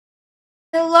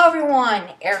Hello everyone,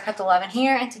 Erica11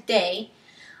 here, and today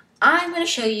I'm going to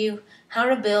show you how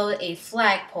to build a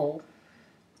flagpole.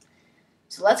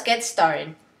 So let's get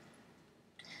started.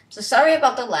 So sorry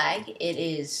about the lag, it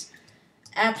is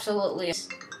absolutely...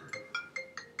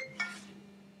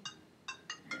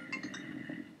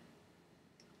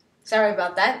 Sorry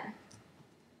about that.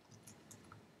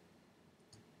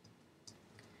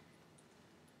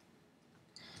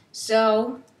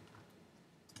 So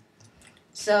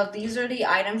these are the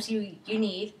items you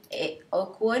need: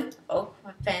 oak wood, oak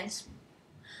fence,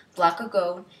 block of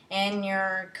gold, and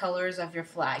your colors of your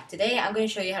flag. Today I'm going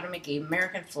to show you how to make an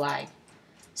American flag.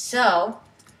 So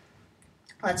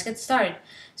let's get started.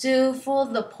 So for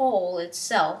the pole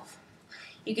itself,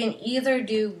 you can either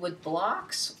do wood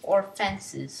blocks or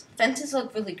fences. Fences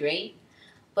look really great,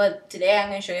 but today I'm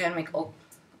going to show you how to make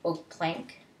oak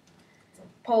plank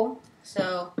pole.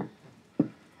 So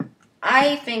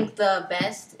I think the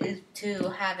best is to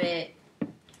have it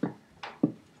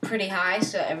pretty high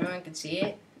so everyone can see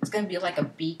it. It's going to be like a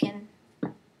beacon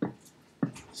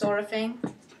sort of thing.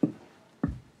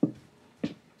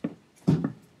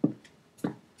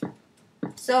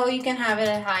 So you can have it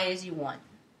as high as you want.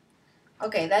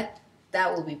 Okay, that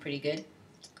will be pretty good.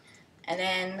 And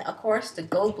then, of course, the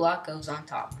gold block goes on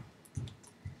top.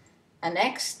 And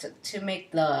next, to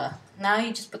make now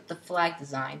you just put the flag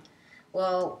design.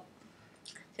 Well,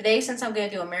 today, since I'm going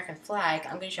to do American flag,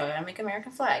 I'm going to show you how to make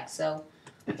American flag. So,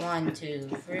 1, 2,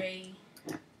 3,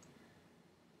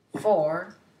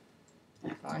 4.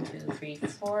 1, 2, 3,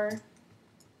 4.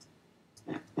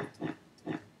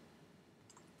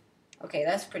 Okay,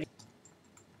 that's pretty.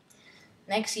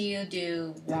 Next, you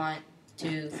do 1,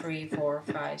 2, 3, 4,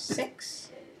 5, 6.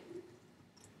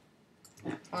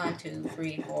 1, 2,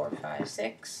 3, 4, 5,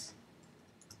 6.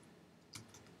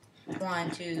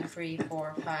 1, 2, 3,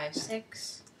 4, 5,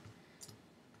 6.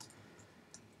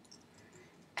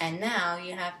 And now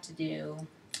you have to do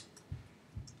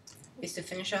is to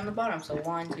finish on the bottom. So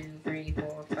 1, 2, 3,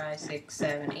 4, 5, 6,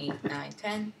 7, 8, 9,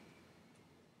 10.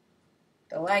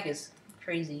 The lag is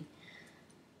crazy.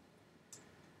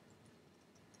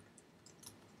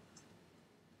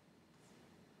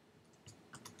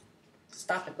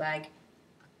 Stop it, lag.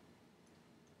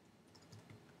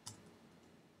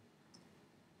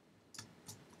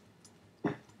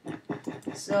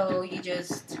 So you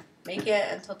just make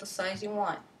it until the size you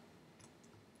want.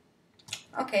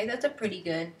 Okay, that's a pretty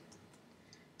good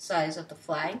size of the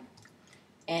flag.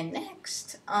 And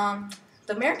next, the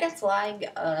American flag,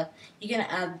 you can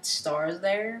add stars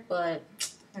there, but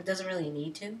it doesn't really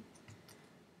need to.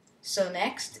 So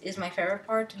next is my favorite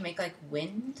part, to make like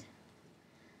wind.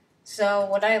 So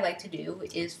what I like to do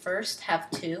is first have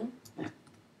 2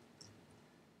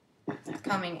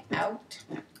 coming out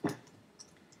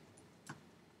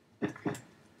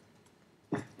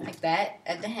like that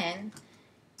at the end.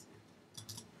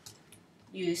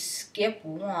 You skip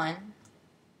one,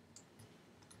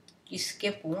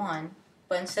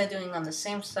 but instead of doing on the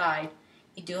same side,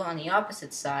 you do it on the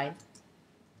opposite side.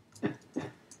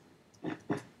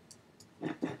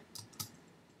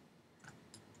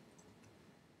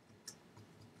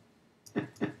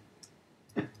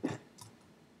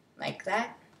 Like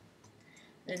that.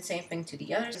 Then same thing to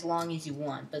the others, as long as you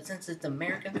want. But since it's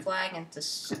American flag and it's a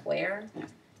square,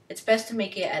 it's best to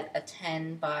make it at a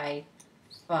 10 by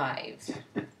 5.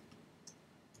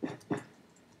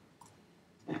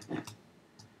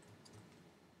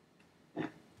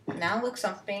 Now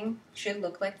something should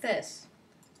look like this.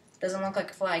 Doesn't look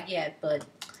like a flag yet, but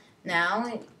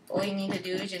now all you need to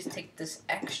do is just take this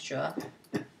extra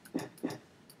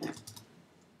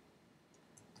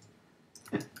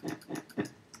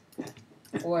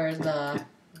where the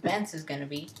fence is going to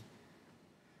be.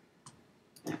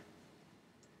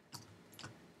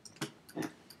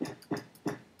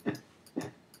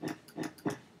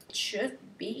 It should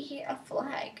be a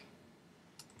flag.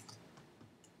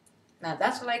 Now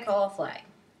that's what I call a flag.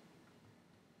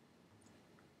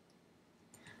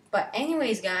 But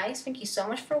anyways, guys, thank you so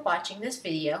much for watching this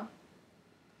video.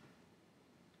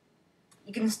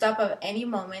 You can stop at any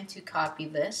moment to copy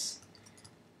this.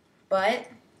 But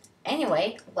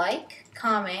anyway, like,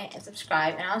 comment, and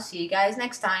subscribe, and I'll see you guys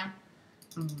next time.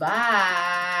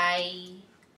 Bye!